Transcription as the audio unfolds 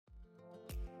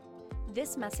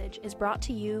This message is brought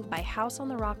to you by House on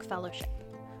the Rock Fellowship.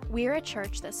 We're a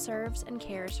church that serves and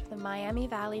cares for the Miami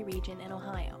Valley region in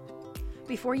Ohio.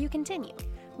 Before you continue,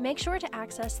 make sure to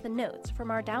access the notes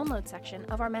from our download section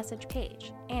of our message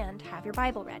page and have your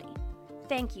Bible ready.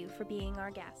 Thank you for being our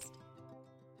guest.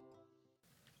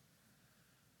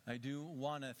 I do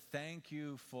want to thank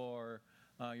you for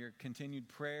your continued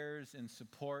prayers and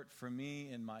support for me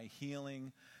in my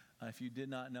healing. If you did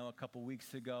not know, a couple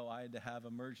weeks ago, I had to have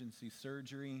emergency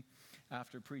surgery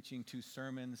after preaching 2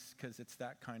 sermons because it's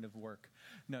that kind of work.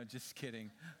 No, just kidding.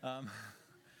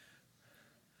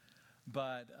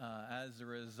 But as a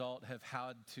result, have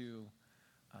had to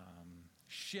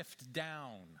shift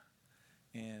down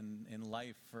in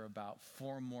life for about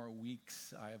 4 more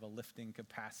weeks. I have a lifting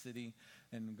capacity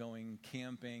and going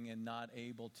camping and not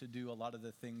able to do a lot of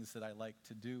the things that I like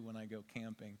to do when I go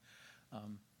camping.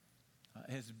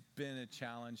 Has been a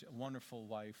challenge. Wonderful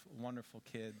wife, wonderful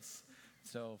kids.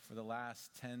 So for the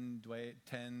last 10,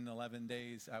 11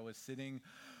 days, I was sitting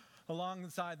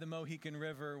alongside the Mohican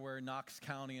River where Knox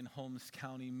County and Holmes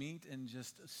County meet and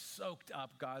just soaked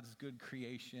up God's good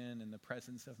creation and the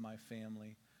presence of my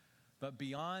family. But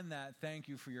beyond that, thank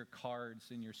you for your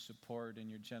cards and your support and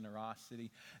your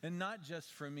generosity. And not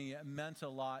just for me, it meant a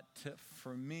lot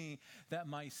for me that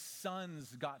my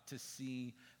sons got to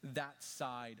see that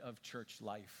side of church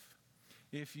life.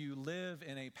 If you live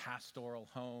in a pastoral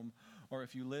home or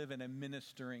if you live in a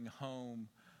ministering home,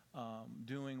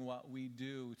 doing what we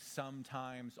do,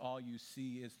 sometimes all you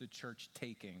see is the church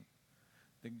taking.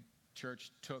 The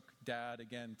church took dad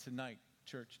again tonight.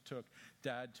 Church took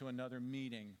dad to another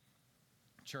meeting.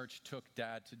 Church took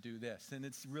dad to do this. And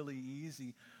it's really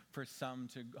easy for some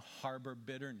to harbor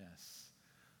bitterness,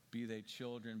 be they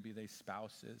children, be they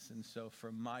spouses. And so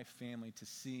for my family to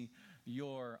see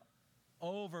your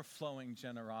overflowing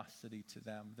generosity to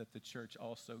them that the church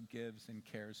also gives and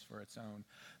cares for its own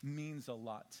means a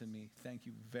lot to me. Thank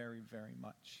you very, very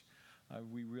much.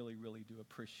 We really, really do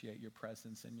appreciate your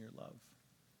presence and your love.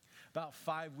 About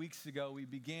 5 weeks ago, we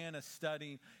began a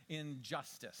study in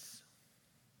justice.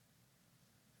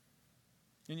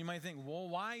 And you might think, well,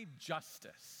 why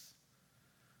justice?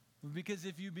 Because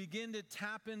if you begin to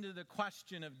tap into the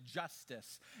question of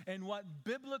justice and what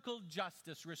biblical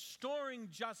justice, restoring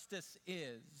justice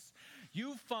is,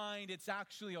 you find it's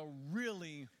actually a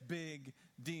really big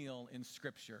deal in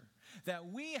Scripture. That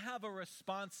we have a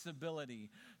responsibility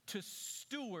to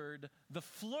steward the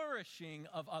flourishing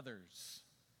of others.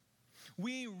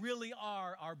 We really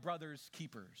are our brother's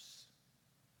keepers.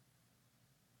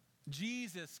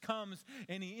 Jesus comes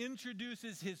and he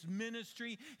introduces his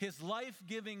ministry, his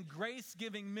life-giving,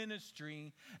 grace-giving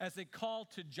ministry as a call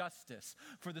to justice.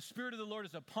 For the Spirit of the Lord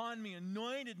is upon me,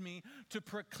 anointed me to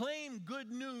proclaim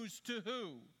good news to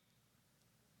who?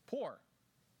 Poor.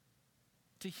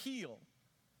 To heal,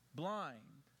 blind.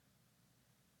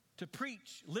 To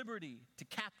preach liberty to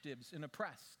captives and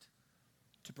oppressed.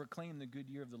 To proclaim the good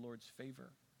year of the Lord's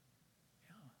favor.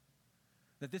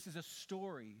 That this is a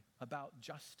story about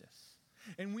justice.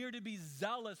 And we are to be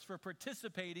zealous for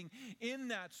participating in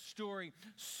that story,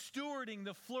 stewarding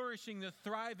the flourishing, the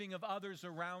thriving of others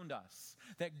around us.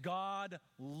 That God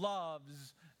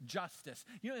loves justice.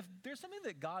 You know, if there's something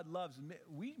that God loves,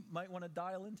 we might want to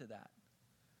dial into that.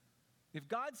 If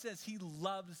God says he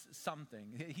loves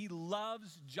something, he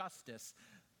loves justice,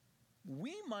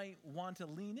 we might want to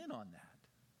lean in on that.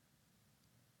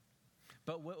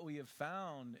 But what we have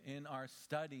found in our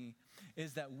study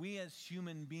is that we as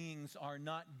human beings are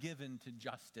not given to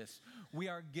justice. We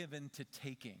are given to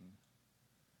taking.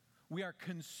 We are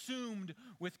consumed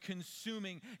with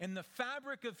consuming. And the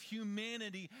fabric of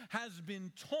humanity has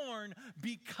been torn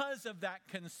because of that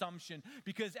consumption.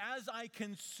 Because as I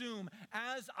consume,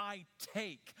 as I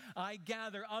take, I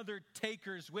gather other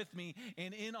takers with me.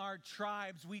 And in our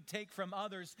tribes, we take from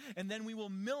others. And then we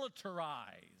will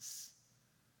militarize.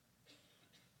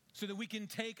 So that we can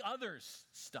take others'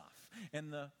 stuff.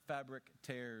 And the fabric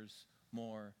tears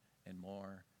more and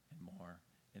more and more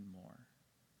and more.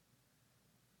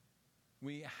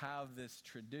 We have this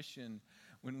tradition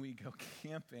when we go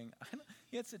camping.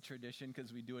 It's a tradition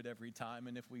because we do it every time.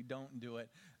 And if we don't do it,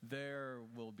 there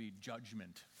will be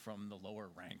judgment from the lower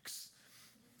ranks.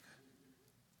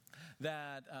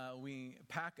 That we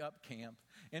pack up camp.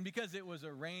 And because it was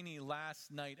a rainy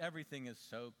last night, everything is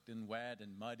soaked and wet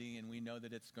and muddy, and we know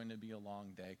that it's going to be a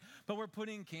long day. But we're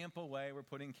putting camp away,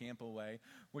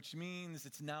 which means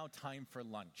it's now time for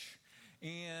lunch.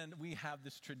 And we have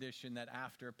this tradition that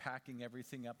after packing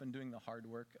everything up and doing the hard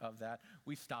work of that,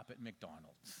 we stop at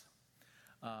McDonald's.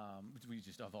 We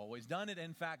just have always done it.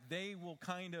 In fact, they will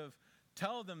kind of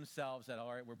tell themselves that,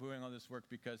 all right, we're doing all this work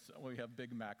because we have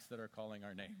Big Macs that are calling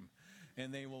our name.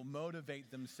 And they will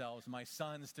motivate themselves, my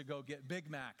sons, to go get Big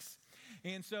Macs.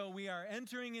 And so we are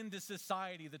entering into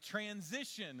society. The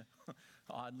transition,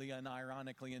 oddly and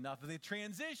ironically enough, the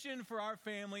transition for our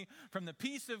family from the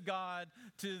peace of God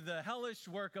to the hellish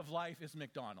work of life is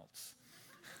McDonald's.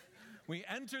 We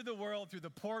enter the world through the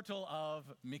portal of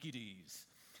Mickey D's.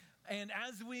 And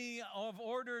as we have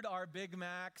ordered our Big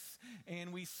Macs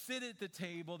and we sit at the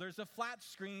table, there's a flat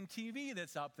screen TV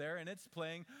that's up there and it's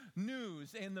playing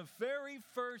news. And the very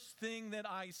first thing that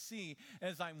I see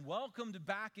as I'm welcomed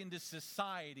back into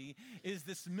society is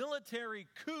this military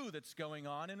coup that's going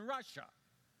on in Russia.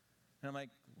 And I'm like,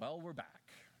 well, we're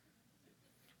back.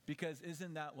 Because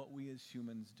isn't that what we as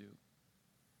humans do?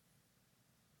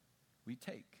 We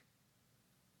take.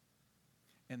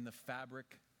 And the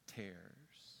fabric tears.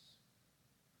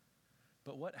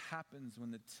 But what happens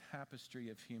when the tapestry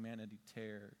of humanity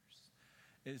tears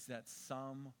is that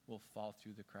some will fall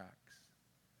through the cracks.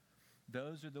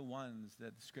 Those are the ones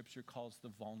that the scripture calls the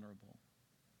vulnerable.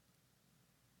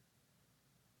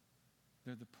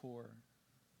 They're the poor,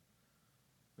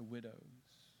 the widows,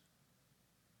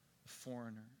 the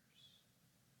foreigners,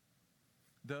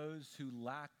 those who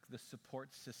lack the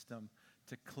support system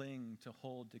to cling, to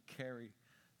hold, to carry,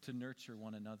 to nurture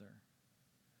one another.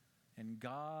 And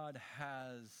God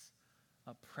has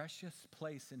a precious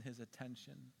place in his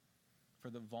attention for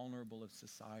the vulnerable of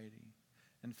society.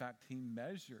 In fact, he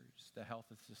measures the health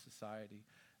of the society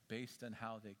based on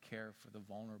how they care for the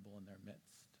vulnerable in their midst.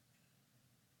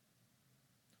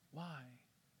 Why?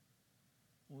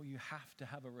 Well, you have to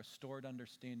have a restored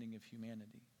understanding of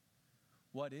humanity.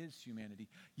 What is humanity?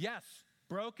 Yes,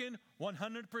 broken,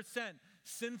 100%.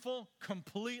 Sinful,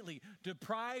 completely.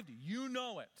 Deprived, you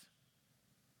know it.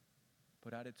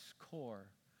 But at its core,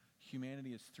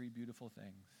 humanity is three beautiful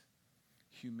things.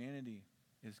 Humanity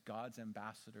is God's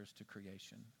ambassadors to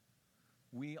creation.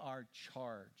 We are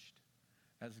charged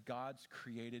as God's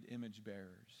created image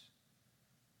bearers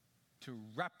to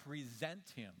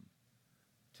represent him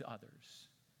to others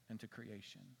and to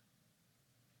creation.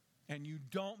 And you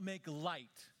don't make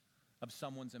light of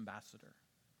someone's ambassador,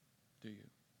 do you?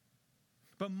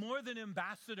 But more than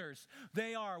ambassadors,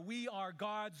 we are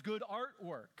God's good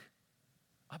artwork.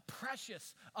 A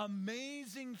precious,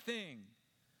 amazing thing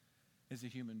is a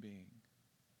human being.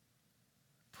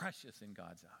 Precious in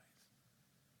God's eyes.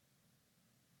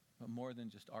 But more than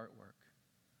just artwork,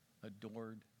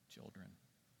 adored children.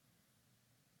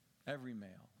 Every male,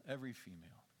 every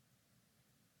female,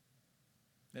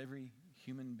 every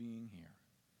human being here,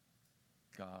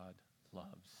 God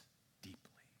loves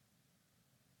deeply,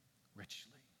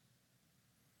 richly.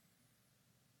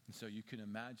 And so you can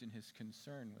imagine his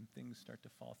concern when things start to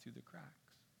fall through the cracks.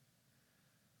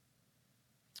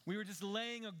 We were just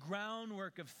laying a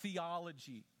groundwork of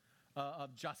theology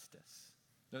of justice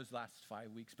those last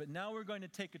 5 weeks. But now we're going to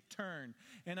take a turn.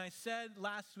 And I said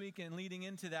last week and leading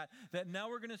into that now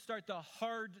we're going to start the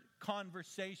hard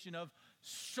conversation of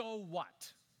so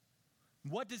what?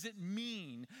 What does it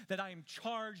mean that I am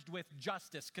charged with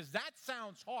justice? Because that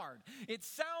sounds hard. It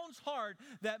sounds hard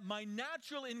that my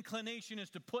natural inclination is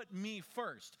to put me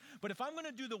first. But if I'm going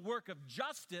to do the work of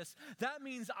justice, that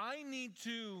means I need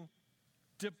to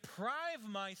deprive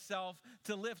myself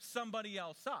to lift somebody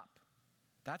else up.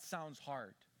 That sounds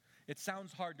hard. It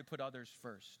sounds hard to put others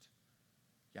first.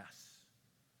 Yes.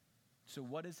 So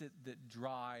what is it that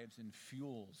drives and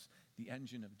fuels the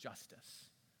engine of justice?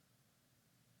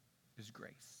 Is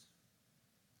grace.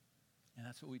 And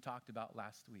that's what we talked about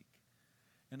last week.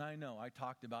 And I know I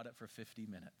talked about it for 50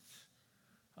 minutes.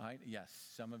 Yes,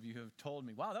 some of you have told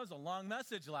me, wow, that was a long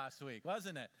message last week,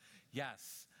 wasn't it?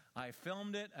 Yes, I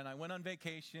filmed it and I went on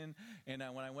vacation. And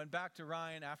when I went back to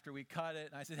Ryan after we cut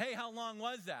it, I said, hey, how long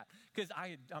was that? Because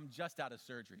I'm just out of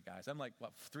surgery, guys. I'm like,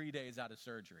 3 days out of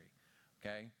surgery,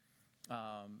 okay?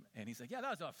 And he's like, yeah, that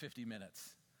was about 50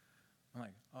 minutes. I'm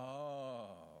like, oh,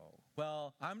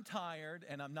 well, I'm tired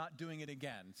and I'm not doing it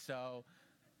again. So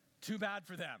too bad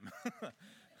for them.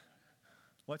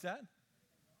 What's that?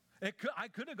 I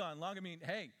could have gone long. I mean,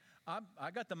 hey,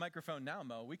 I got the microphone now,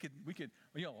 Mo. We could,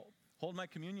 hold my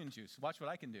communion juice. Watch what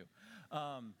I can do.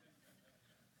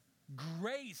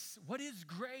 Grace. What is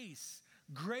grace?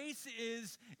 Grace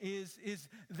is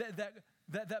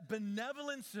that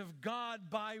benevolence of God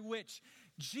by which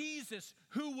Jesus,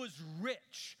 who was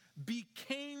rich,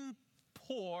 became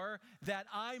poor that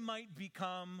I might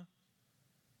become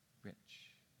rich.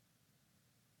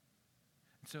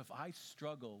 And so if I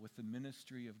struggle with the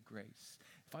ministry of grace,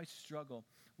 if I struggle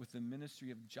with the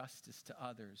ministry of justice to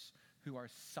others who are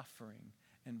suffering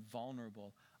and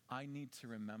vulnerable, I need to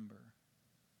remember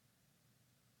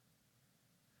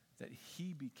that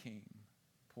he became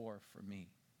poor for me,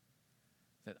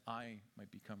 that I might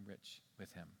become rich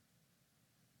with him.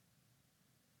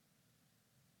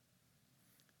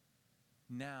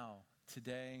 Now,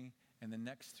 today, and the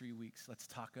next 3 weeks, let's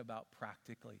talk about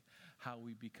practically how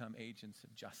we become agents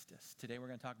of justice. Today we're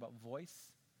going to talk about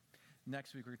voice.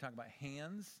 Next week we're going to talk about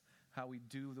hands, how we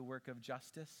do the work of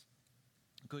justice.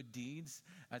 Good deeds,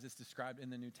 as it's described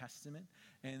in the New Testament.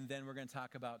 And then we're going to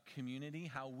talk about community,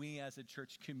 how we as a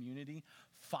church community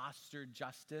foster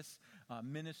justice,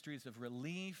 ministries of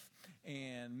relief,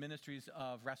 and ministries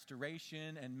of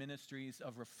restoration, and ministries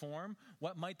of reform.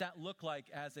 What might that look like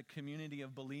as a community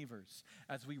of believers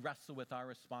as we wrestle with our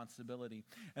responsibility?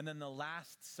 And then the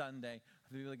last Sunday,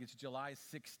 I feel like it's July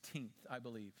 16th, I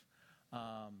believe,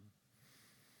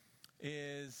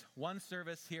 is one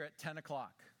service here at 10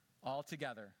 o'clock. All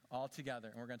together. And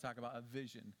we're going to talk about a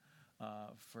vision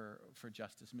for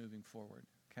justice moving forward,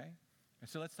 okay? And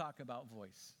so let's talk about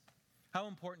voice. How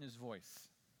important is voice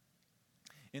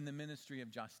in the ministry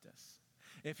of justice?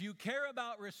 If you care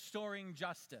about restoring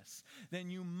justice,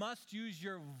 then you must use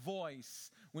your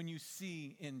voice when you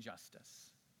see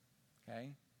injustice, okay?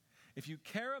 If you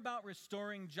care about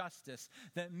restoring justice,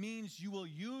 that means you will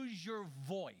use your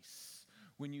voice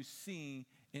when you see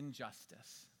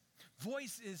injustice.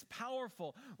 Voice is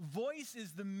powerful. Voice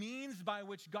is the means by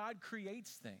which God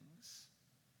creates things.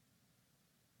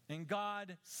 And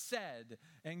God said,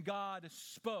 and God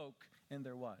spoke, and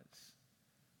there was.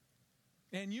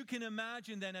 And you can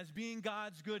imagine then, as being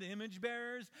God's good image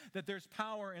bearers, that there's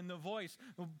power in the voice.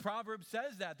 Proverbs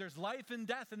says that. There's life and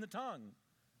death in the tongue.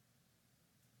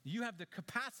 You have the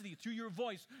capacity through your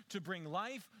voice to bring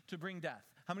life, to bring death.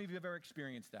 How many of you have ever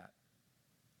experienced that?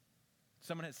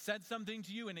 Someone has said something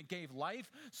to you and it gave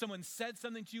life. Someone said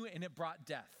something to you and it brought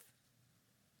death.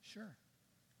 Sure.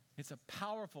 It's a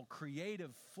powerful,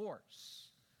 creative force.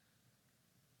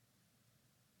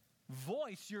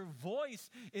 Voice, your voice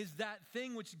is that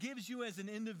thing which gives you as an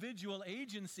individual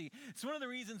agency. It's one of the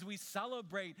reasons we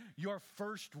celebrate your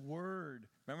first word.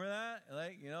 Remember that?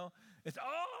 It's,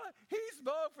 he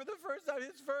spoke for the first time.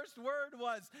 His first word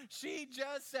was, she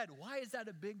just said. Why is that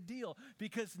a big deal?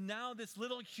 Because now this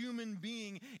little human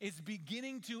being is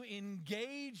beginning to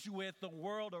engage with the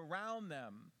world around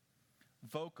them.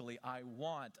 Vocally, I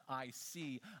want, I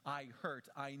see, I hurt,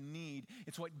 I need.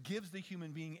 It's what gives the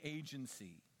human being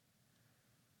agency.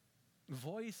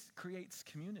 Voice creates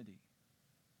community.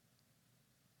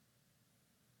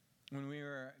 When we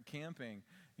were camping,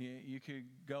 you could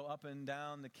go up and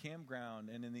down the campground,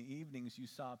 and in the evenings you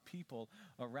saw people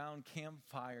around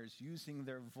campfires using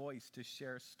their voice to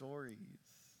share stories,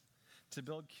 to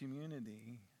build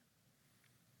community.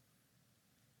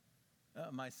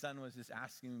 My son was just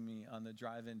asking me on the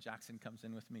drive-in. Jackson comes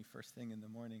in with me first thing in the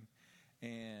morning.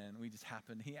 And we just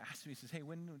happened, he asked me, he says, hey,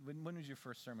 when was your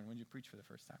first sermon? When did you preach for the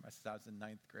first time? I said, I was in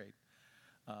 9th grade.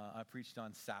 I preached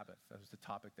on Sabbath. That was the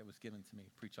topic that was given to me,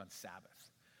 preach on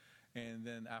Sabbath. And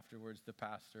then afterwards, the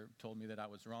pastor told me that I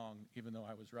was wrong, even though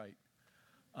I was right.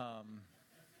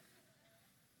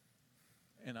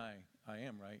 And I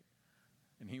am right.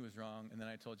 And he was wrong. And then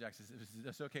I told Jackson,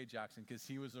 that's okay, Jackson, because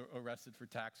he was arrested for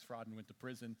tax fraud and went to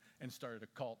prison and started a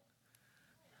cult.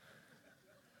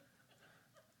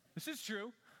 This is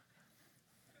true.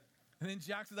 And then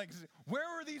Jackson's like, where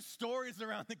were these stories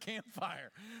around the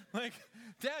campfire? Like,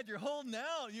 Dad, you're holding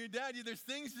out. There's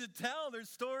things to tell. There's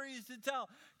stories to tell.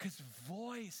 Because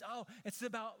voice, it's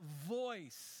about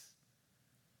voice.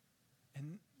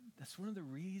 And that's one of the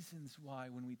reasons why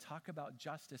when we talk about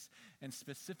justice, and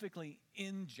specifically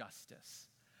injustice,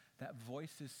 that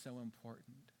voice is so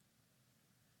important.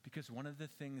 Because one of the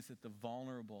things that the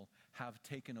vulnerable have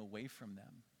taken away from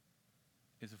them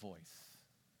is voice.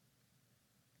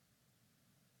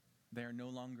 They are no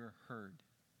longer heard.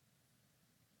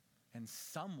 And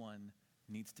someone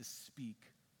needs to speak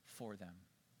for them.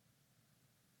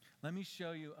 Let me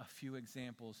show you a few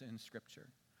examples in Scripture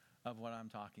of what I'm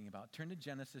talking about. Turn to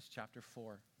Genesis chapter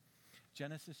 4.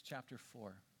 Genesis chapter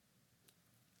 4.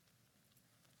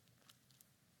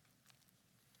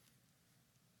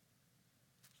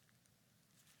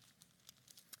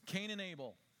 Cain and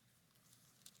Abel.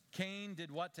 Cain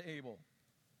did what to Abel?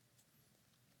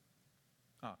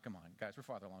 Oh, come on, guys, we're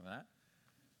farther along than that.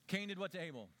 Cain did what to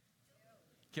Abel?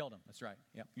 Killed him. That's right.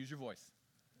 Yep. Use your voice.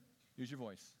 Use your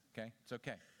voice. Okay? It's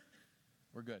okay.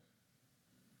 We're good.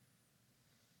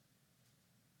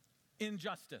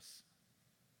 Injustice.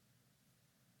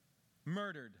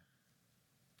 Murdered.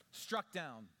 Struck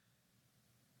down.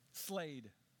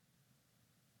 Slayed.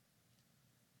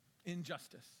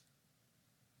 Injustice.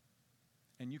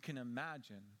 And you can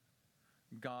imagine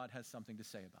God has something to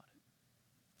say about it.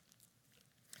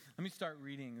 Let me start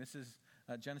reading. This is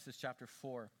Genesis chapter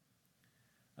 4,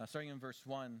 starting in verse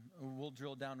 1. We'll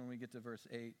drill down when we get to verse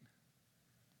 8.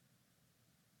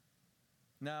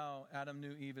 Now Adam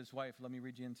knew Eve, his wife. Let me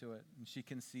read you into it. And she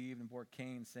conceived and bore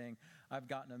Cain, saying, I've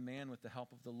gotten a man with the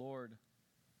help of the Lord.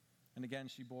 And again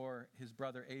she bore his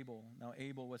brother Abel. Now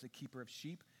Abel was a keeper of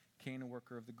sheep, Cain a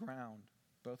worker of the ground.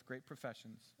 Both great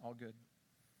professions, all good.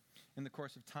 In the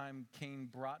course of time, Cain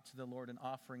brought to the Lord an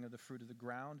offering of the fruit of the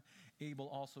ground. Abel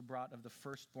also brought of the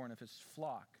firstborn of his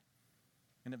flock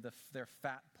and of their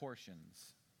fat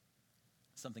portions.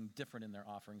 Something different in their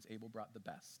offerings. Abel brought the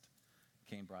best.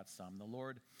 Cain brought some. The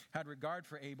Lord had regard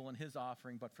for Abel and his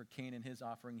offering, but for Cain and his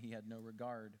offering he had no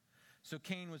regard. So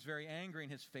Cain was very angry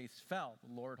and his face fell.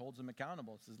 The Lord holds him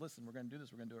accountable. He says, listen, we're going to do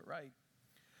this. We're going to do it right.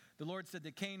 The Lord said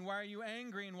to Cain, why are you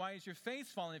angry and why is your face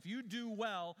fallen? If you do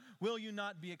well, will you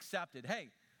not be accepted?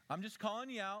 Hey, I'm just calling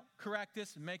you out. Correct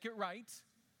this, make it right,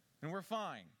 and we're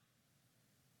fine.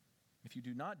 If you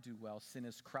do not do well, sin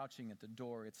is crouching at the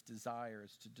door. Its desire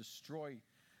is to destroy.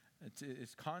 It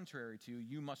is contrary to you.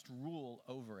 You must rule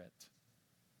over it.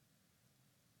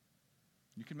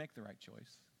 You can make the right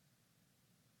choice.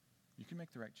 You can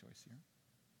make the right choice here.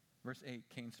 Verse 8,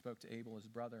 Cain spoke to Abel, his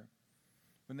brother.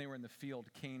 When they were in the field,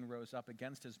 Cain rose up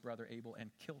against his brother Abel and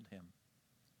killed him.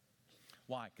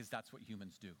 Why? Because that's what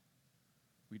humans do.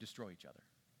 We destroy each other.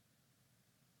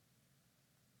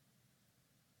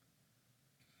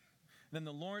 Then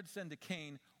the Lord said to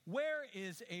Cain, where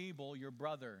is Abel, your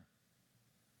brother?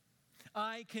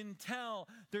 I can tell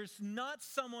there's not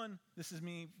someone, this is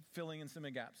me filling in some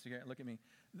gaps here, look at me.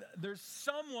 There's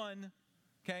someone,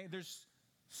 okay, there's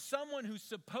someone who's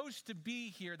supposed to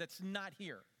be here that's not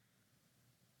here.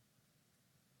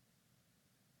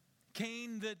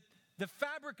 Cain, the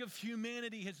fabric of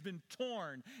humanity has been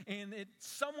torn and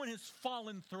someone has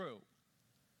fallen through.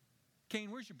 Cain,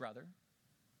 where's your brother?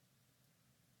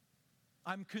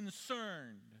 I'm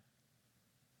concerned.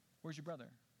 Where's your brother?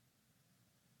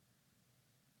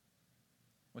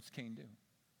 What's Cain do?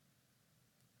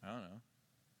 I don't know.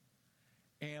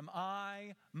 Am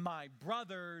I my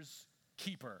brother's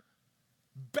keeper?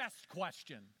 Best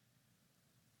question.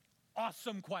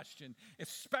 Awesome question,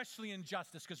 especially in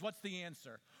justice, because what's the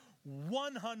answer?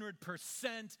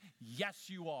 100% yes,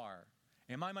 you are.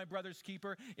 Am I my brother's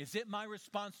keeper? Is it my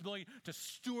responsibility to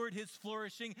steward his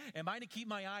flourishing? Am I to keep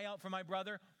my eye out for my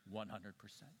brother? 100%. 100%.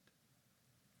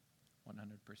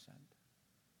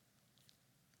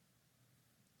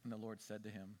 And the Lord said to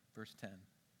him, verse 10,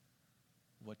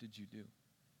 what did you do?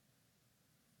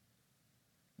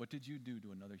 What did you do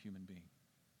to another human being?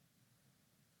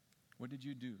 What did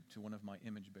you do to one of my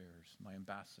image bearers, my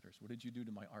ambassadors? What did you do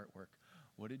to my artwork?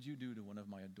 What did you do to one of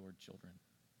my adored children?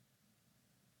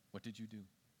 What did you do?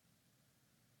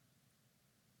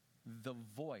 The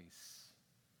voice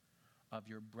of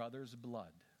your brother's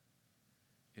blood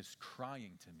is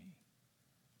crying to me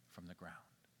from the ground.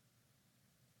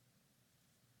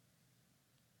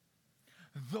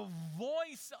 The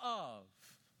voice of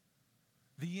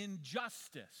the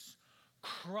injustice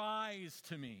cries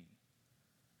to me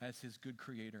as his good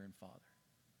creator and father.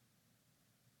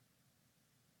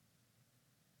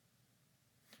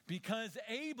 Because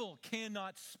Abel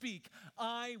cannot speak,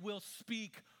 I will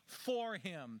speak for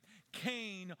him.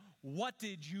 Cain, what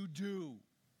did you do?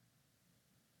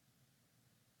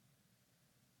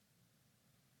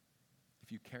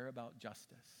 If you care about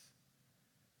justice,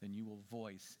 then you will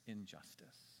voice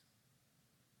injustice.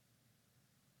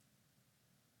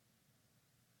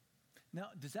 Now,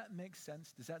 does that make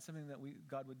sense? Is that something that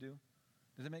God would do?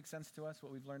 Does it make sense to us, what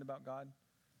we've learned about God?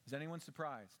 Is anyone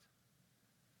surprised?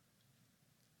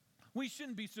 We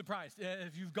shouldn't be surprised.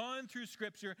 If you've gone through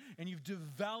Scripture and you've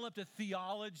developed a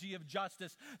theology of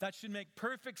justice, that should make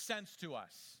perfect sense to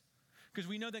us. Because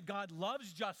we know that God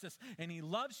loves justice and he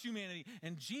loves humanity,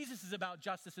 and Jesus is about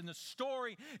justice, and the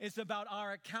story is about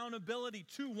our accountability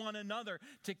to one another,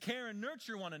 to care and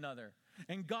nurture one another.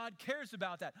 And God cares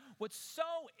about that. What's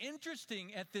so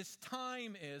interesting at this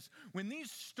time is when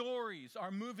these stories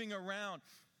are moving around,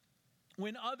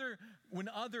 when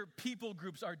other people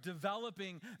groups are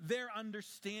developing their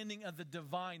understanding of the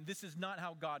divine, this is not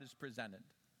how God is presented.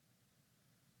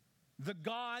 The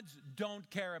gods don't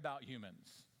care about humans.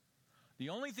 The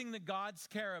only thing the gods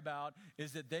care about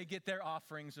is that they get their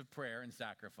offerings of prayer and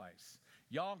sacrifice.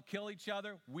 Y'all kill each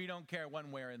other, we don't care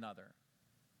one way or another.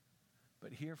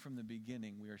 But here from the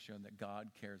beginning, we are shown that God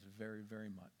cares very, very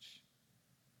much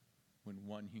when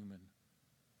one human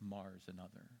mars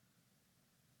another.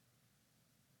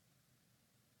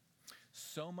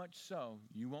 So much so,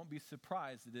 you won't be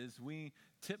surprised that as we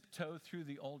tiptoe through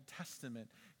the Old Testament,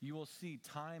 you will see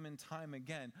time and time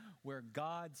again where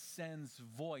God sends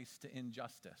voice to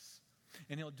injustice.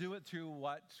 And he'll do it through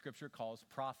what Scripture calls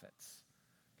prophets.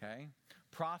 Okay?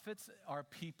 Prophets are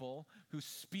people who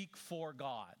speak for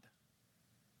God.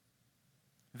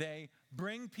 They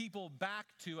bring people back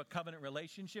to a covenant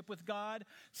relationship with God.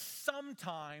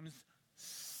 Sometimes.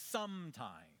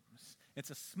 It's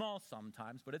a small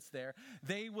sometimes, but it's there.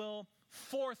 They will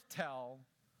foretell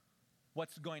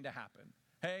what's going to happen.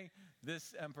 Hey,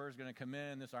 this emperor is going to come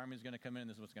in, this army is going to come in,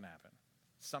 this is what's going to happen.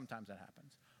 Sometimes that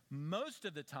happens. Most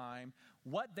of the time,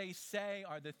 what they say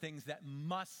are the things that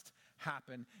must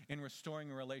happen in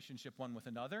restoring a relationship one with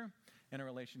another and a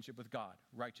relationship with God,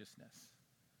 righteousness.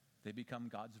 They become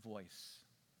God's voice.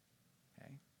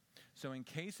 Okay? So in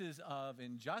cases of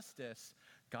injustice,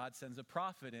 God sends a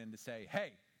prophet in to say,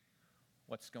 hey,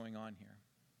 what's going on here?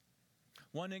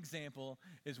 One example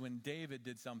is when David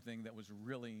did something that was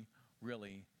really,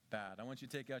 really bad. I want you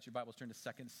to take out your Bibles, turn to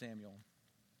 2 Samuel.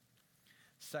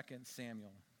 2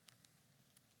 Samuel,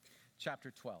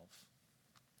 chapter 12.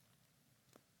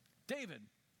 David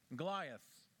and Goliath.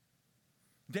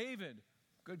 David,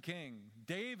 good king.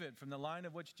 David, from the line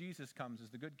of which Jesus comes, is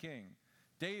the good king.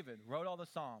 David wrote all the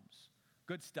Psalms.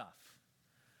 Good stuff.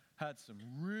 Had some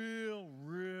real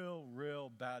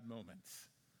bad moments.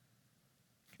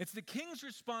 It's the king's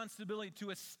responsibility to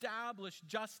establish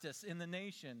justice in the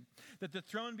nation, that the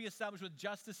throne be established with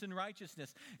justice and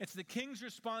righteousness. It's the king's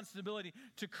responsibility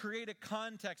to create a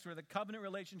context where the covenant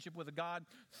relationship with God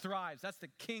thrives. That's the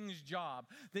king's job.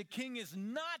 The king is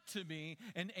not to be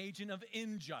an agent of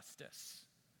injustice.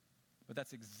 But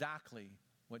that's exactly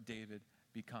what David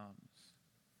becomes.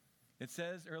 It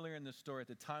says earlier in the story, at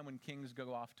the time when kings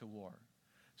go off to war.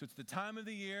 So it's the time of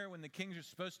the year when the kings are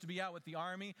supposed to be out with the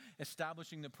army,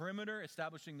 establishing the perimeter,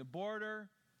 establishing the border,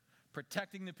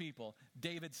 protecting the people.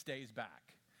 David stays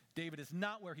back. David is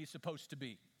not where he's supposed to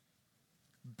be.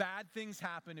 Bad things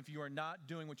happen if you are not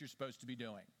doing what you're supposed to be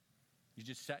doing. You're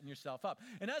just setting yourself up.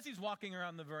 And as he's walking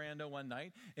around the veranda one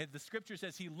night, the scripture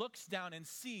says he looks down and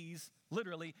sees,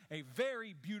 literally, a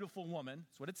very beautiful woman,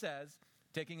 that's what it says,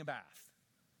 taking a bath.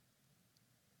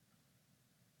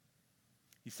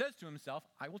 He says to himself,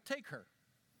 I will take her.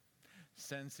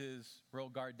 Sends his royal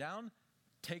guard down,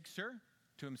 takes her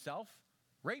to himself,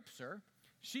 rapes her.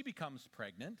 She becomes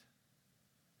pregnant.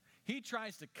 He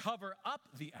tries to cover up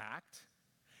the act,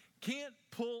 can't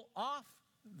pull off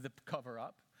the cover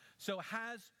up, so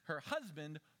has her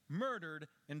husband murdered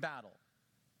in battle.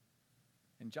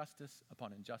 Injustice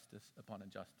upon injustice upon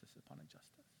injustice upon injustice.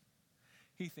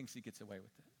 He thinks he gets away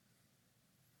with it.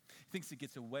 He thinks he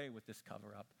gets away with this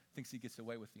cover-up. Thinks he gets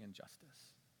away with the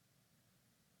injustice.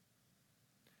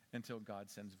 Until God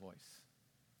sends voice.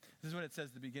 This is what it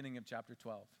says at the beginning of chapter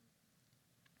 12.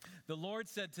 The Lord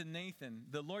sent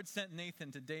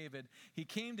Nathan to David. He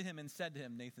came to him and said to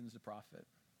him, Nathan's the prophet,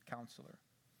 counselor.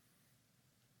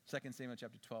 2 Samuel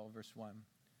chapter 12, verse 1.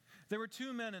 There were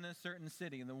two men in a certain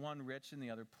city, the one rich and the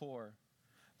other poor.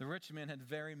 The rich man had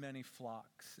very many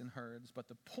flocks and herds, but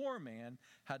the poor man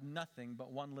had nothing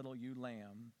but one little ewe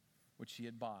lamb, which he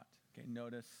had bought. Okay,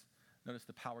 notice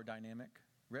the power dynamic.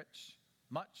 Rich,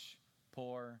 much.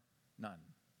 Poor, none.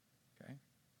 Okay.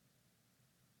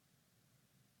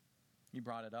 He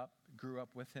brought it up, grew up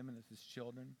with him and with his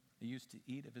children. He used to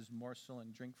eat of his morsel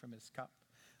and drink from his cup,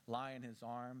 lie in his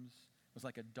arms. It was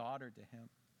like a daughter to him.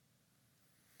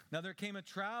 Now there came a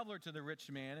traveler to the rich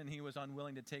man, and he was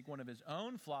unwilling to take one of his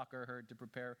own flock or herd to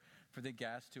prepare for the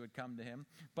guest who had come to him.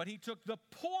 But he took the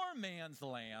poor man's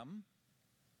lamb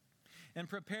and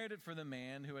prepared it for the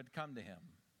man who had come to him.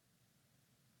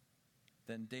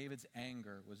 Then David's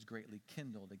anger was greatly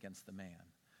kindled against the man.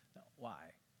 Now,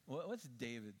 why? What's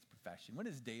David's profession? What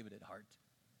is David at heart?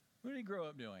 What did he grow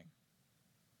up doing?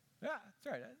 Yeah, that's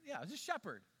right. Yeah, he's a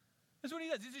shepherd. That's what he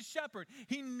does. He's a shepherd.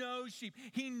 He knows sheep.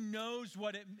 He knows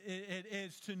what it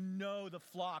is to know the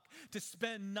flock, to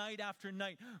spend night after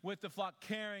night with the flock,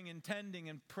 caring and tending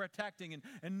and protecting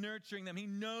and nurturing them. He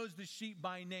knows the sheep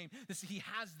by name. He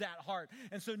has that heart.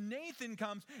 And so Nathan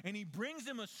comes and he brings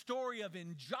him a story of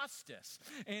injustice.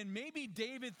 And maybe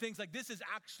David thinks like this is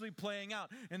actually playing out.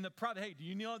 And the prophet, hey, do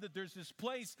you know that there's this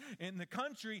place in the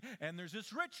country and there's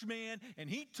this rich man and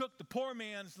he took the poor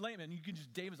man's lamb. And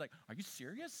David's like, are you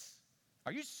serious?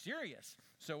 Are you serious?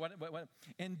 So what?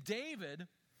 And David,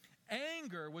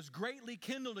 anger was greatly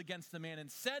kindled against the man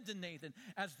and said to Nathan,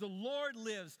 as the Lord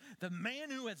lives, the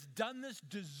man who has done this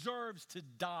deserves to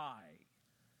die.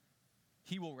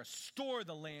 He will restore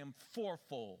the lamb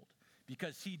fourfold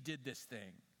because he did this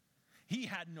thing. He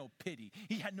had no pity.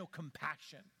 He had no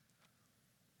compassion.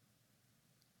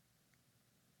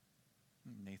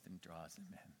 Nathan draws him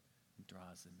in and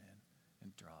draws him in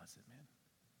and draws him in.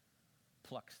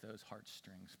 Plucks those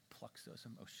heartstrings, plucks those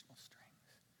emotional strings.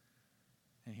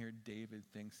 And here David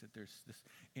thinks that there's this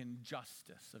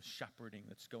injustice of shepherding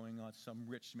that's going on, some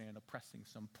rich man oppressing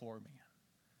some poor man.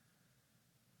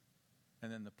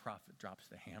 And then the prophet drops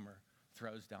the hammer,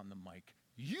 throws down the mic.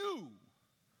 You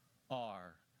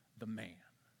are the man.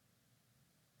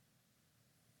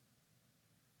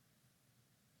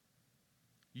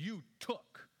 You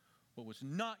took what was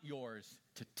not yours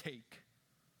to take.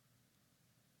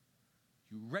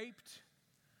 You raped,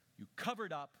 you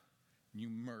covered up, and you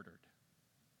murdered.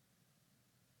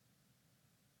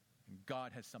 And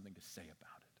God has something to say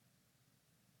about it.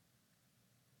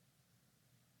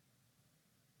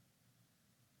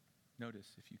 Notice,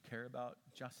 if you care about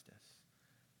justice,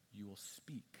 you will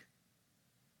speak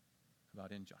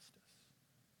about injustice.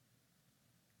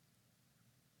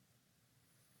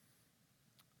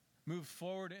 Move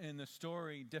forward in the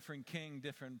story, different king,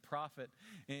 different prophet.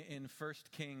 In 1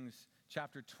 Kings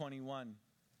chapter 21,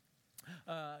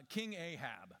 King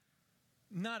Ahab,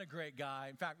 not a great guy.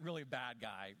 In fact, really bad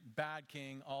guy. Bad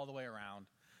king all the way around.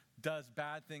 Does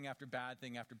bad thing after bad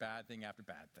thing after bad thing after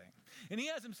bad thing. And he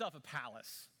has himself a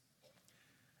palace.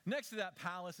 Next to that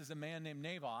palace is a man named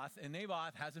Naboth, and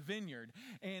Naboth has a vineyard.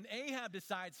 And Ahab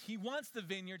decides he wants the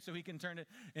vineyard so he can turn it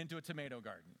into a tomato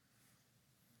garden.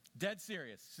 Dead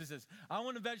serious. He says, I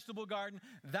want a vegetable garden.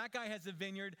 That guy has a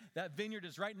vineyard. That vineyard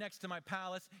is right next to my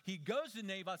palace. He goes to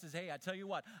Naboth and says, hey, I tell you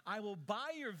what, I will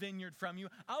buy your vineyard from you.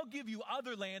 I'll give you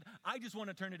other land. I just want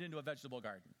to turn it into a vegetable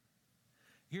garden.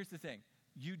 Here's the thing.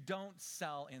 You don't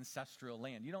sell ancestral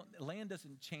land. Land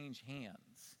doesn't change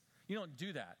hands. You don't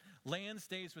do that. Land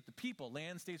stays with the people.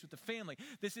 Land stays with the family.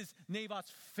 This is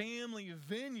Naboth's family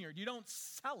vineyard. You don't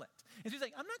sell it. And so he's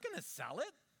like, I'm not going to sell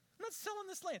it. I'm not selling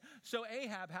this land. So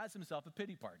Ahab has himself a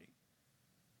pity party.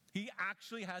 He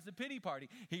actually has a pity party.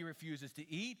 He refuses to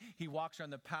eat. He walks around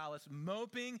the palace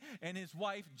moping. And his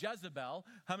wife, Jezebel,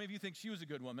 how many of you think she was a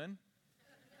good woman?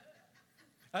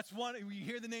 That's one, you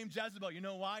hear the name Jezebel, you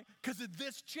know why? Because of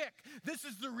this chick. This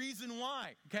is the reason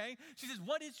why, okay? She says,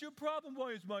 what is your problem? Why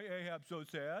is my Ahab so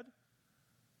sad?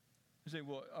 I say,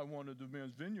 well, I wanted the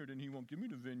man's vineyard and he won't give me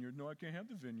the vineyard. No, I can't have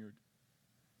the vineyard.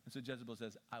 And so Jezebel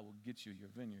says, I will get you your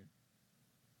vineyard.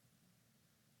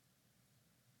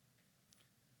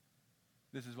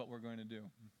 This is what we're going to do.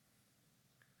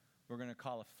 We're going to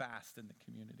call a fast in the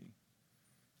community.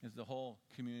 As the whole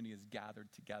community is gathered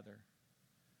together,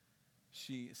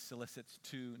 she solicits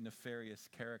two nefarious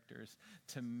characters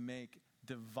to make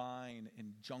divine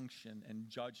injunction and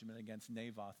judgment against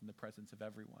Naboth in the presence of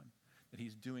everyone, that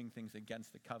he's doing things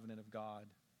against the covenant of God.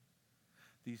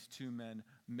 These two men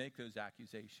make those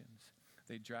accusations.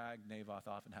 They drag Naboth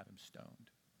off and have him stoned.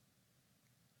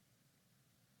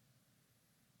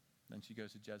 Then she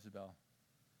goes to Jezebel.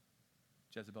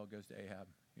 Jezebel goes to Ahab.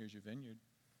 Here's your vineyard.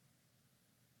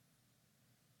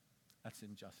 That's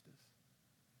injustice.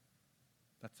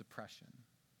 That's oppression.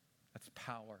 That's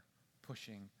power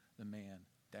pushing the man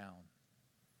down.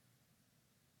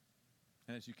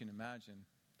 And as you can imagine,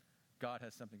 God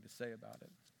has something to say about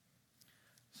it.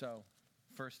 So,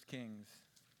 1 Kings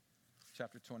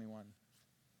chapter 21.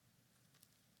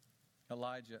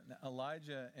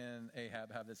 Elijah and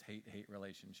Ahab have this hate-hate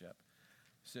relationship.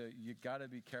 So you got to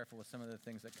be careful with some of the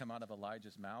things that come out of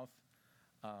Elijah's mouth.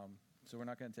 So we're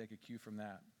not going to take a cue from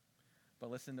that.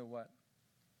 But listen to what.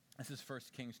 This is 1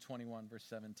 Kings 21, verse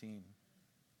 17.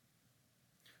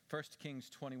 1 Kings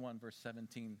 21, verse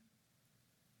 17.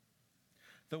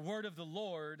 The word of the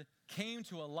Lord came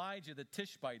to Elijah the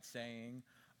Tishbite, saying,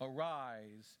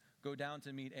 arise, go down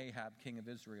to meet Ahab, king of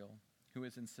Israel, who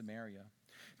is in Samaria.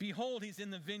 Behold, he's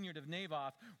in the vineyard of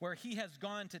Naboth, where he has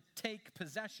gone to take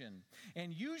possession.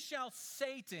 And you shall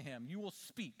say to him, you will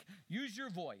speak, use your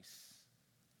voice.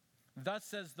 Thus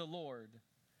says the Lord,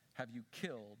 have you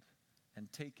killed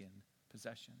and taken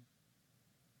possession?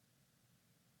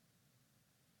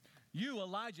 You,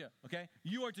 Elijah, okay,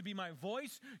 you are to be my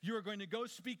voice. You are going to go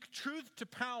speak truth to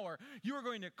power. You are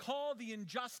going to call the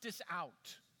injustice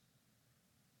out.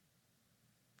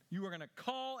 You are going to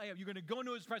call Ahab. You're going to go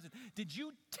into his presence. Did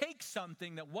you take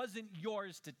something that wasn't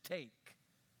yours to take?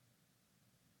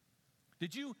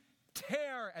 Did you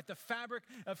tear at the fabric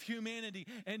of humanity?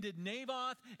 And did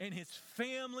Naboth and his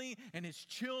family and his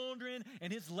children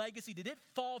and his legacy, did it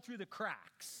fall through the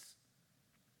cracks?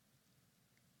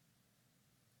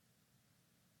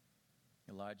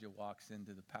 Elijah walks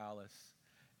into the palace.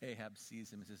 Ahab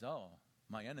sees him and says, oh,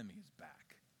 my enemy is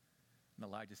back. And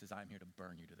Elijah says, I'm here to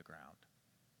burn you to the ground.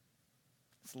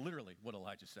 It's literally what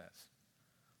Elijah says.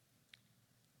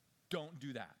 Don't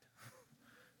do that.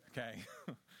 okay?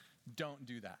 Don't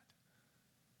do that.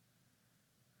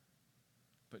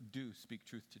 But do speak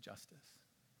truth to justice.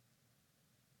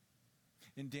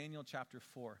 In Daniel chapter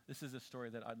 4, this is a story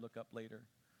that I'd look up later.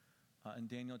 In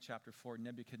Daniel chapter 4,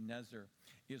 Nebuchadnezzar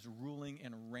is ruling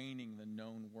and reigning the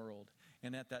known world.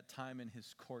 And at that time in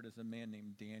his court is a man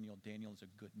named Daniel. Daniel is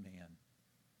a good man.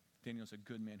 Daniel is a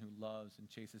good man who loves and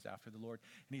chases after the Lord.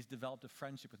 And he's developed a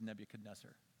friendship with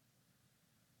Nebuchadnezzar.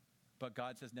 But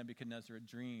God says Nebuchadnezzar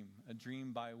a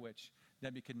dream by which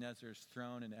Nebuchadnezzar's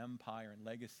throne and empire and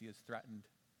legacy is threatened.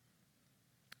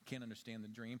 Can't understand the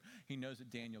dream. He knows that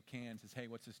Daniel can. Says, hey,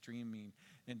 what's this dream mean?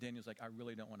 And Daniel's like, I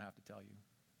really don't want to have to tell you.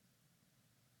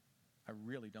 I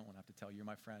really don't want to have to tell you. You're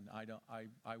my friend.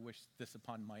 I wish this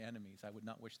upon my enemies. I would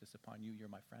not wish this upon you. You're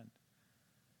my friend.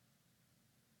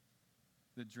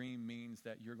 The dream means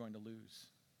that you're going to lose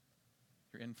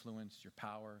your influence, your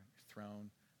power, your throne,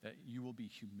 that you will be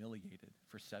humiliated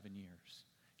for 7 years.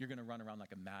 You're going to run around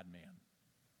like a madman.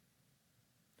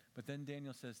 But then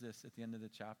Daniel says this at the end of the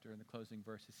chapter in the closing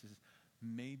verse. He says,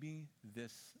 maybe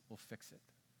this will fix it.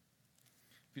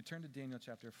 If you turn to Daniel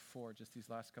chapter 4, just these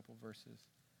last couple verses.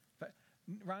 But,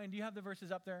 Ryan, do you have the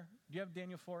verses up there? Do you have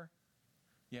Daniel 4?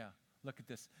 Yeah, look at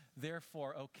this.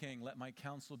 Therefore, O king, let my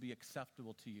counsel be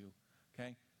acceptable to you.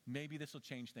 Okay? Maybe this will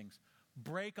change things.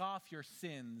 Break off your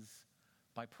sins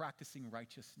by practicing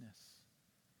righteousness,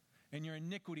 and your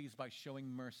iniquities by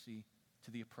showing mercy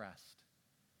to the oppressed,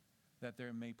 that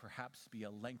there may perhaps be a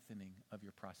lengthening of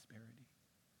your prosperity.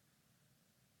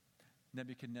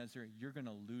 Nebuchadnezzar, you're going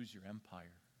to lose your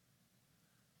empire.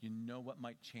 You know what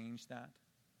might change that?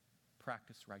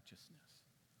 Practice righteousness.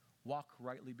 Walk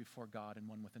rightly before God and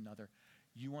one with another.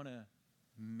 You want to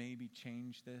maybe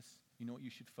change this? You know what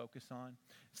you should focus on?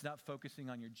 It's not focusing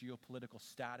on your geopolitical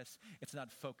status. It's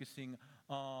not focusing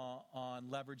on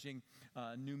leveraging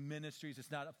new ministries.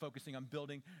 It's not focusing on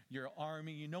building your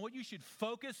army. You know what you should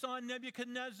focus on,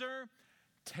 Nebuchadnezzar?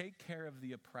 Take care of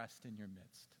the oppressed in your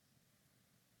midst.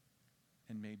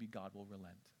 And maybe God will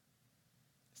relent.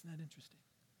 Isn't that interesting?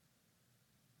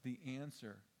 The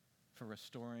answer for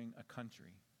restoring a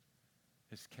country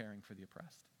is caring for the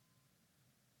oppressed.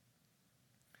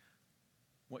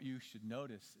 What you should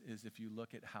notice is if you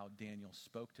look at how Daniel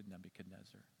spoke to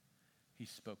Nebuchadnezzar, he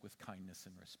spoke with kindness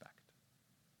and respect.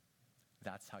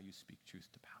 That's how you speak truth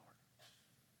to power.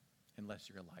 Unless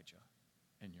you're Elijah,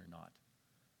 and you're not,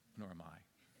 nor am I.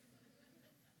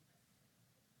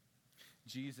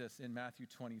 Jesus in Matthew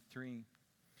 23,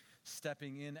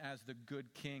 stepping in as the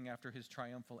good king after his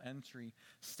triumphal entry,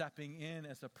 stepping in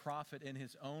as a prophet in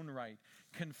his own right,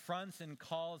 confronts and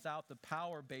calls out the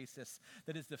power basis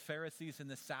that is the Pharisees and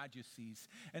the Sadducees,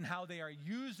 and how they are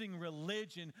using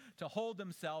religion to hold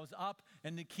themselves up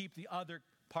and to keep the other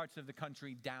parts of the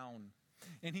country down.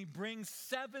 And he brings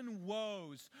 7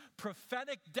 woes,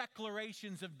 prophetic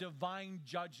declarations of divine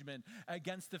judgment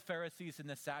against the Pharisees and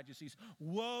the Sadducees.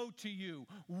 Woe to you,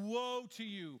 woe to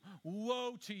you,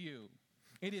 woe to you.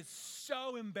 It is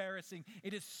so embarrassing.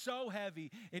 It is so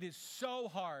heavy. It is so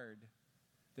hard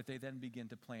that they then begin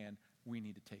to plan, we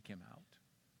need to take him out.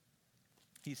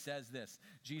 He says this,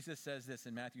 Jesus says this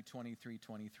in Matthew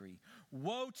 23:23.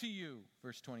 Woe to you,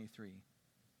 verse 23.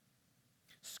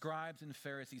 Scribes and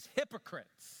Pharisees,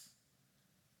 hypocrites.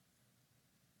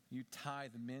 You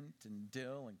tithe mint and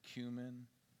dill and cumin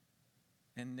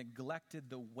and neglected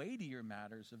the weightier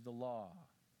matters of the law,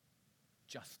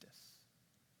 justice,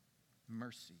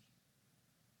 mercy,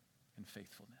 and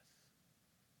faithfulness.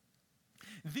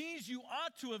 These you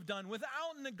ought to have done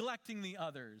without neglecting the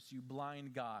others, you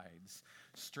blind guides,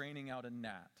 straining out a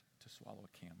gnat to swallow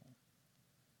a camel.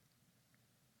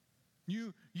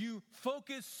 You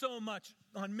focus so much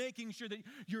on making sure that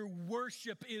your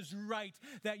worship is right,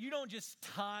 that you don't just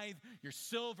tithe your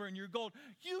silver and your gold.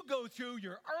 You go through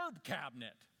your herb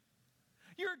cabinet.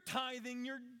 You're tithing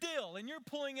your dill, and you're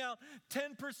pulling out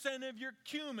 10% of your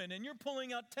cumin, and you're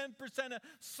pulling out 10% of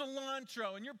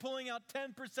cilantro, and you're pulling out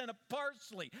 10% of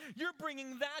parsley. You're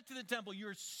bringing that to the temple.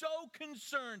 You're so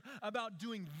concerned about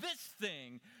doing this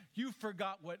thing, you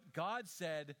forgot what God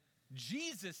said,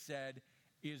 Jesus said,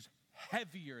 is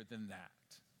heavier than that.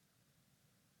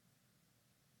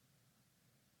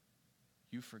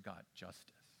 You forgot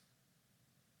justice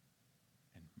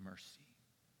and mercy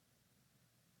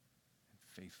and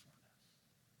faithfulness.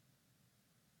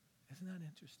 Isn't that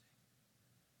interesting?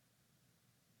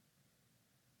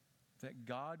 That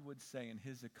God would say in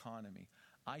his economy,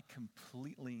 I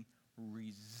completely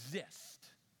resist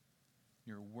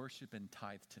your worship and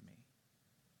tithe to me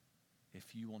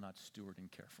if you will not steward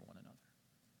and care for one another.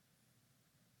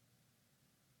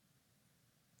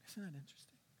 Isn't that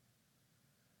interesting?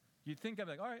 You'd think I'd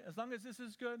be like, all right, as long as this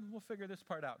is good, we'll figure this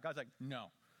part out. God's like, no.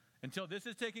 Until this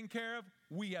is taken care of,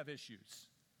 we have issues.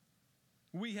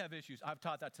 We have issues. I've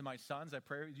taught that to my sons. I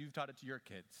pray you've taught it to your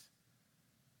kids.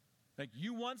 Like,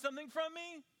 you want something from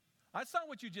me? That's not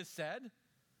what you just said.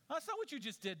 That's not what you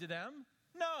just did to them.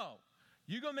 No.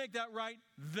 You go make that right,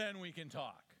 then we can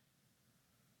talk.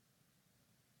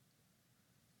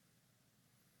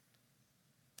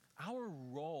 Our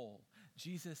role,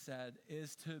 Jesus said,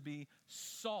 is to be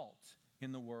salt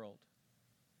in the world.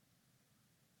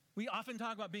 We often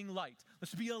talk about being light.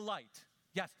 Let's be a light.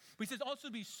 Yes. But he says also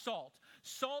be salt.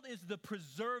 Salt is the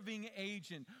preserving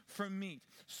agent for meat.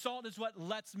 Salt is what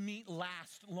lets meat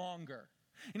last longer.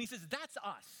 And he says that's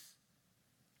us.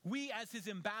 We as his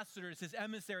ambassadors, his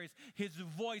emissaries, his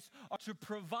voice are to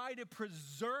provide a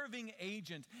preserving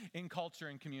agent in culture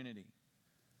and community.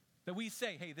 That we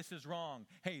say, hey, this is wrong.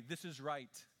 Hey, this is right.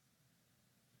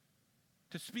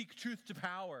 To speak truth to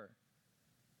power.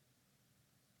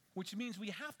 Which means we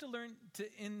have to learn to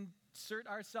insert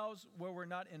ourselves where we're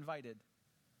not invited.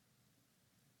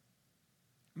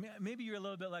 Maybe you're a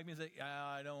little bit like me, say,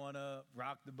 I don't want to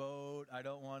rock the boat. I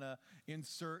don't want to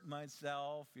insert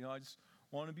myself. I just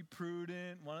want to be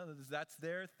prudent. That's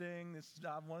their thing.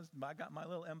 I got my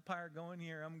little empire going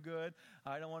here. I'm good.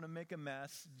 I don't want to make a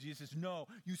mess. Jesus, no,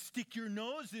 you stick your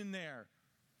nose in there.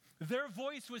 Their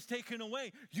voice was taken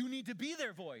away. You need to be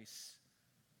their voice.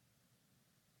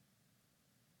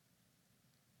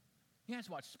 You guys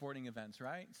watch sporting events,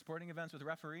 right? Sporting events with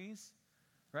referees,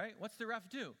 right? What's the ref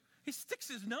do? He sticks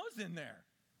his nose in there.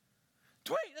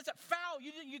 Wait, that's a foul.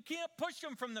 You can't push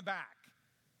him from the back.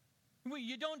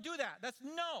 You don't do that. That's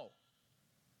no.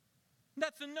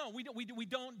 That's a no. We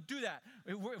don't do that.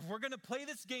 If we're going to play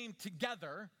this game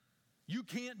together, you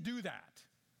can't do that.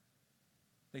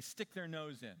 They stick their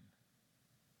nose in.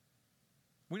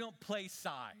 We don't play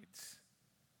sides.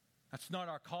 That's not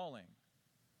our calling.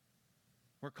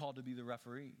 We're called to be the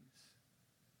referees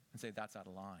and say that's out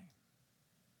of line.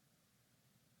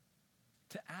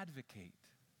 To advocate.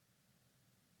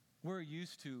 We're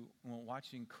used to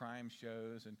watching crime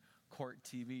shows and court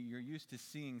TV. You're used to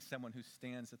seeing someone who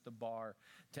stands at the bar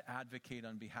to advocate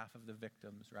on behalf of the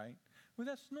victims, right? Well,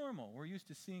 that's normal. We're used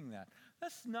to seeing that.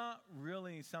 That's not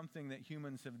really something that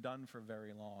humans have done for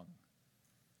very long.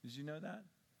 Did you know that?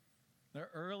 The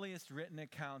earliest written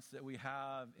accounts that we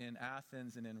have in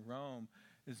Athens and in Rome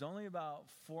is only about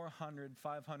 400,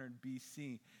 500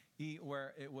 BC,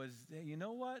 where it was, you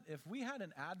know what? If we had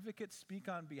an advocate speak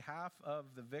on behalf of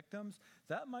the victims,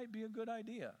 that might be a good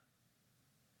idea.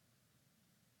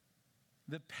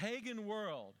 The pagan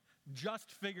world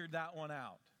just figured that one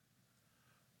out.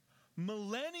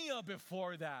 Millennia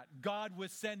before that, God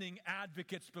was sending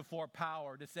advocates before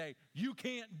power to say, you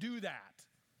can't do that.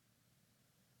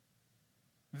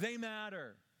 They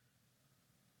matter.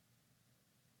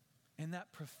 And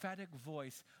that prophetic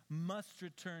voice must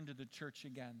return to the church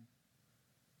again,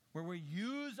 where we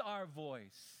use our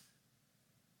voice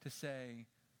to say,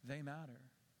 they matter.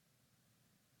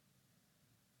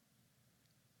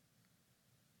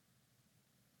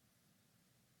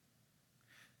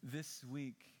 This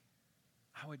week,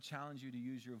 I would challenge you to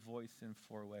use your voice in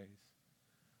 4 ways.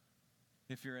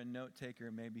 If you're a note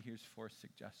taker, maybe here's 4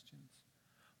 suggestions.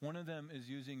 One of them is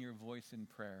using your voice in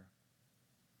prayer.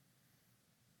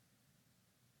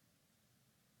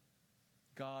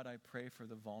 God, I pray for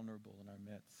the vulnerable in our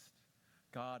midst.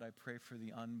 God, I pray for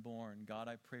the unborn. God,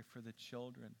 I pray for the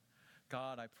children.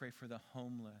 God, I pray for the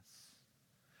homeless.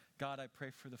 God, I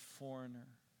pray for the foreigner.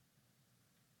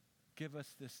 Give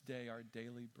us this day our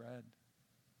daily bread.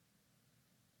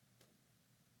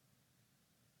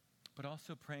 But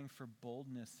also praying for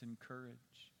boldness and courage.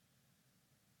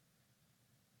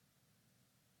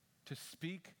 To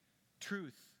speak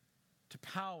truth to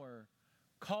power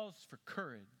calls for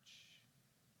courage.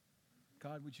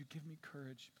 God, would you give me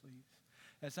courage, please?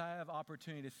 As I have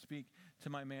opportunity to speak to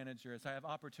my manager, as I have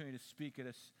opportunity to speak at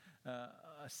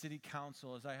a city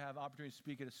council, as I have opportunity to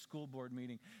speak at a school board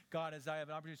meeting, God, as I have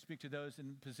an opportunity to speak to those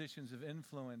in positions of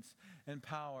influence and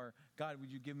power, God,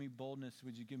 would you give me boldness?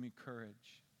 Would you give me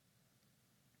courage?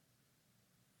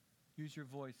 Use your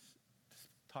voice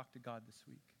to talk to God this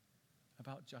week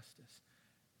about justice.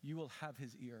 You will have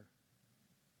his ear.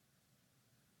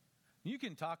 You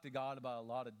can talk to God about a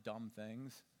lot of dumb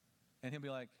things, and he'll be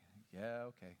like, yeah,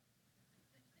 okay.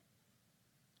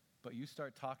 But you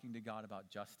start talking to God about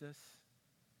justice,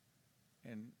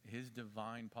 and his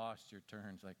divine posture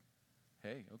turns like,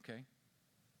 hey, okay.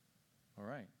 All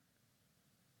right.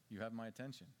 You have my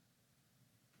attention.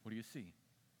 What do you see?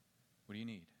 What do you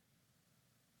need?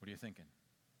 What are you thinking?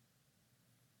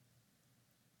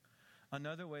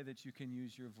 Another way that you can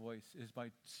use your voice is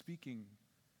by speaking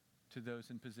to those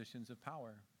in positions of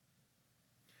power.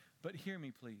 But hear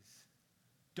me, please.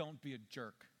 Don't be a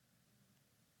jerk.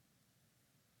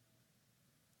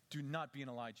 Do not be an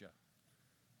Elijah.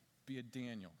 Be a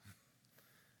Daniel.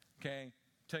 Okay?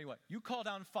 Tell you what, you call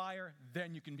down fire,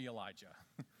 then you can be Elijah.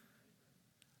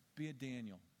 Be a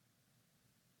Daniel.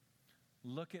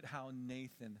 Look at how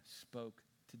Nathan spoke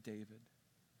to David.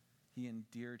 He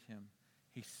endeared him.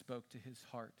 He spoke to his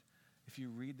heart. If you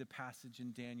read the passage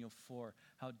in Daniel 4,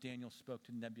 how Daniel spoke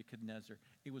to Nebuchadnezzar,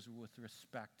 it was with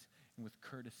respect and with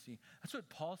courtesy. That's what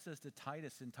Paul says to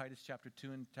Titus in Titus chapter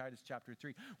 2 and Titus chapter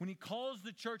 3. When he calls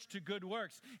the church to good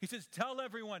works, he says, tell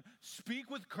everyone, speak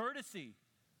with courtesy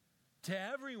to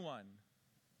everyone.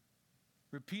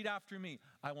 Repeat after me.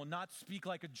 I will not speak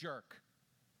like a jerk.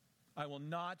 I will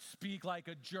not speak like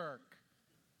a jerk.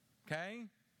 Okay?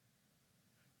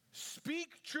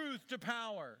 Speak truth to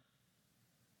power.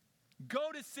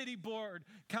 Go to city board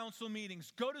council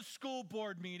meetings. Go to school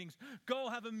board meetings. Go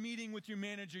have a meeting with your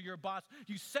manager, your boss.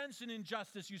 You sense an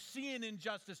injustice. You see an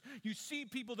injustice. You see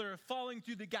people that are falling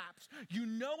through the gaps. You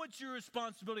know it's your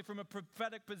responsibility from a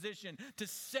prophetic position to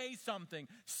say something.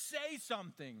 Say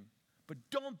something. But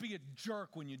don't be a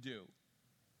jerk when you do.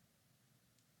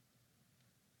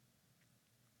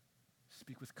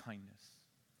 Speak with kindness.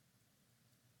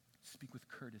 Speak with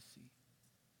courtesy.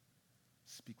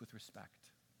 Speak with respect.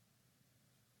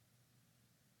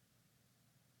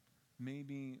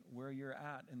 Maybe where you're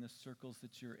at in the circles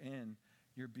that you're in,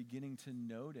 you're beginning to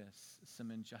notice some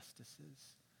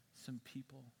injustices, some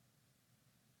people.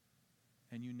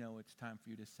 And you know it's time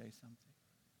for you to say something.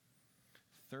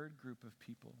 Third group of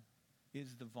people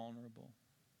is the vulnerable.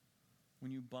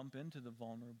 When you bump into the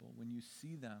vulnerable, when you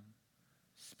see them,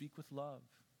 speak with love.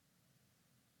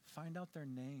 Find out their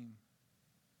name.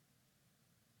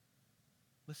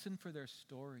 Listen for their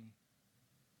story.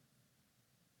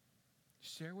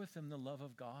 Share with them the love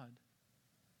of God.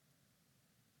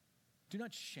 Do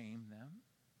not shame them.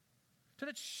 Do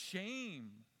not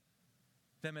shame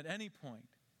them at any point,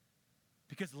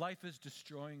 because life is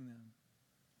destroying them.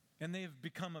 And they have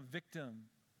become a victim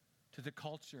to the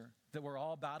culture that we're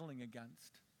all battling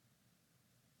against.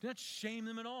 Do not shame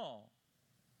them at all.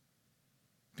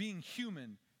 Being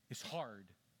human is hard.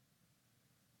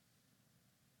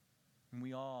 And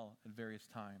we all, at various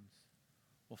times,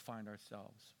 will find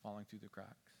ourselves falling through the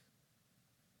cracks.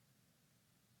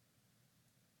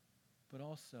 But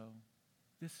also,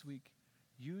 this week,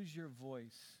 use your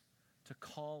voice to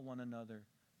call one another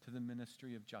to the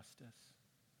ministry of justice.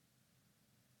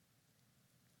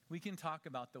 We can talk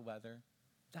about the weather.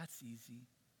 That's easy.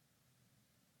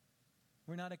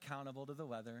 We're not accountable to the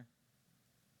weather.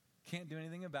 Can't do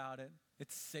anything about it.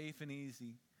 It's safe and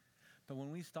easy. But when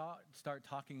we start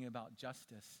talking about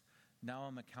justice, now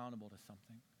I'm accountable to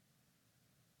something.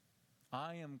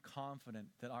 I am confident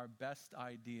that our best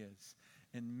ideas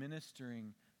in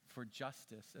ministering for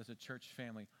justice as a church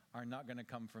family are not going to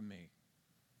come from me.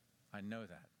 I know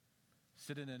that.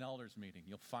 Sit in an elders meeting.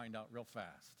 You'll find out real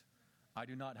fast. I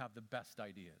do not have the best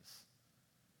ideas.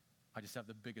 I just have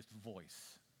the biggest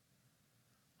voice.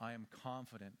 I am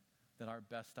confident that our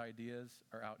best ideas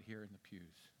are out here in the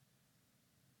pews.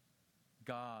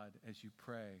 God, as you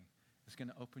pray, is going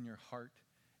to open your heart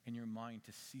and your mind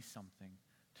to see something,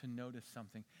 to notice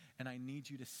something. And I need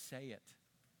you to say it.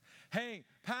 Hey,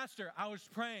 pastor, I was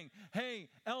praying. Hey,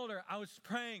 elder, I was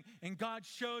praying. And God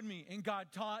showed me and God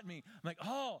taught me. I'm like,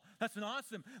 oh, that's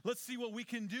awesome. Let's see what we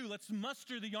can do. Let's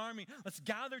muster the army. Let's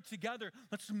gather together.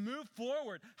 Let's move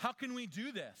forward. How can we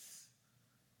do this?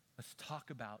 Let's talk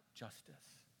about justice.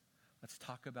 Let's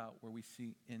talk about where we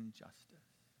see injustice.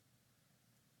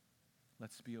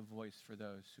 Let's be a voice for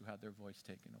those who had their voice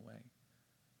taken away.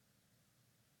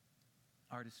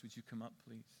 Artists, would you come up,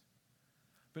 please?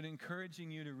 But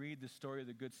encouraging you to read the story of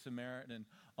the Good Samaritan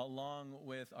along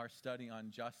with our study on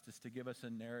justice to give us a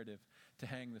narrative to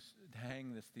hang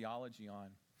this theology on.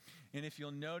 And if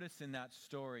you'll notice in that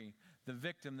story, the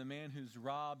victim, the man who's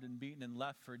robbed and beaten and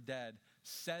left for dead,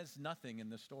 says nothing in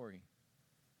the story.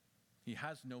 He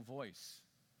has no voice.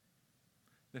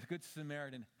 The Good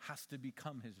Samaritan has to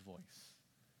become his voice,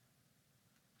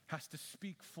 has to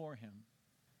speak for him,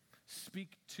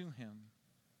 speak to him,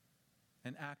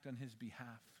 and act on his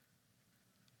behalf.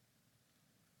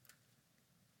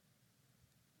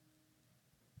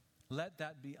 Let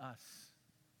that be us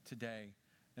today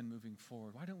and moving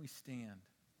forward. Why don't we stand?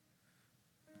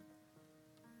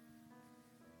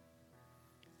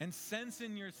 And sense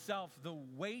in yourself the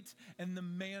weight and the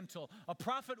mantle. A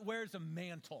prophet wears a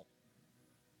mantle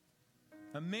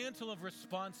of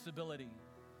responsibility.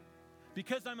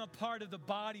 Because I'm a part of the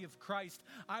body of Christ,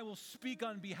 I will speak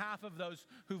on behalf of those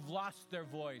who've lost their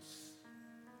voice.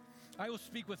 I will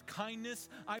speak with kindness.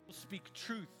 I will speak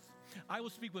truth. I will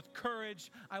speak with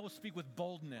courage. I will speak with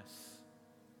boldness.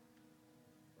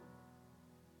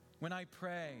 When I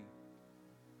pray,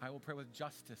 I will pray with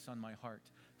justice on my heart,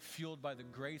 fueled by the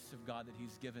grace of God that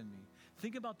He's given me.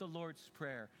 Think about the Lord's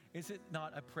Prayer. Is it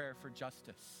not a prayer for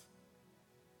justice?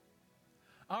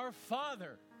 Our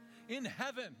Father in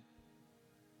heaven,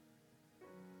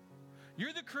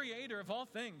 you're the creator of all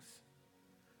things.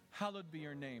 Hallowed be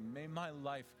your name. May my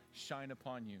life shine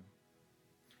upon you.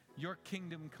 Your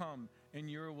kingdom come and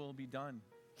your will be done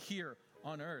here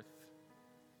on earth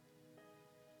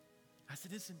as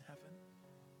it is in heaven.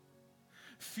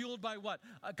 Fueled by what?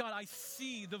 God, I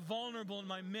see the vulnerable in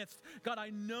my midst. God,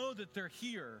 I know that they're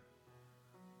here.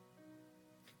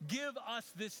 Give us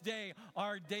this day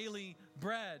our daily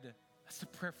bread. That's a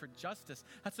prayer for justice.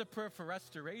 That's a prayer for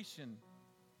restoration.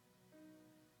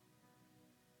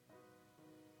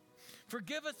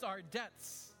 Forgive us our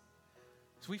debts,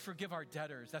 as we forgive our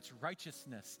debtors. That's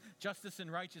righteousness, justice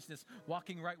and righteousness,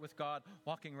 walking right with God,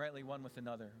 walking rightly one with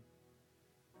another.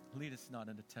 Lead us not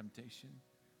into temptation.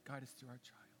 Guide us through our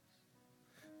trials.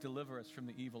 Deliver us from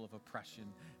the evil of oppression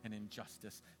and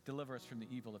injustice. Deliver us from the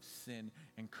evil of sin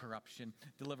and corruption.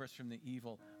 Deliver us from the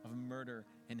evil of murder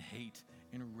and hate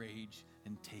and rage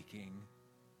and taking.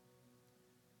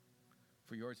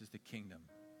 For yours is the kingdom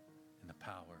and the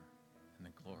power and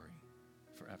the glory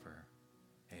forever.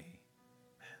 Amen.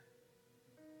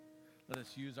 Let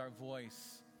us use our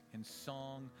voice in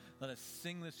song. Let us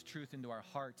sing this truth into our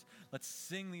heart. Let's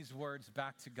sing these words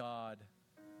back to God.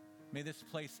 May this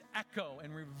place echo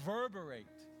and reverberate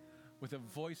with a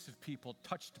voice of people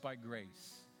touched by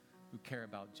grace who care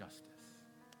about justice.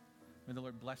 May the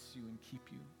Lord bless you and keep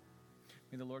you.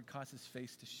 May the Lord cause His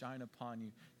face to shine upon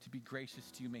you, to be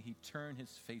gracious to you. May He turn His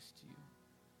face to you.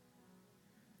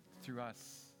 Through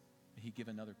us, may He give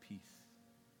another peace.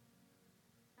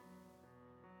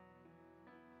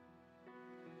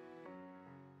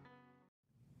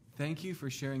 Thank you for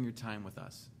sharing your time with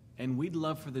us, and we'd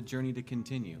love for the journey to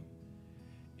continue.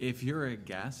 If you're a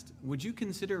guest, would you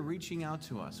consider reaching out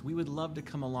to us? We would love to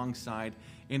come alongside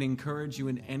and encourage you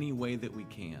in any way that we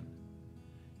can.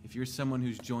 If you're someone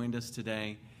who's joined us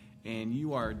today and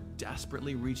you are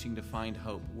desperately reaching to find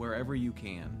hope wherever you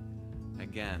can,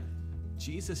 again,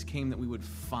 Jesus came that we would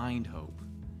find hope.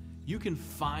 You can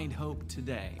find hope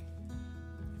today.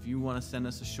 If you want to send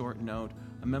us a short note,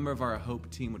 a member of our Hope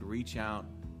team would reach out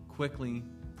quickly,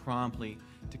 promptly,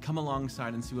 to come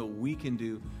alongside and see what we can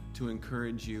do to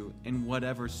encourage you in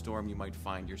whatever storm you might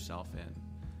find yourself in.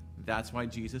 That's why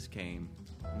Jesus came,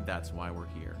 and that's why we're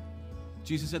here.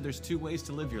 Jesus said there's two ways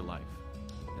to live your life,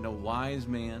 and a wise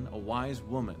man, a wise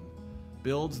woman,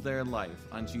 builds their life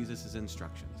on Jesus'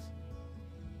 instructions.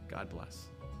 God bless.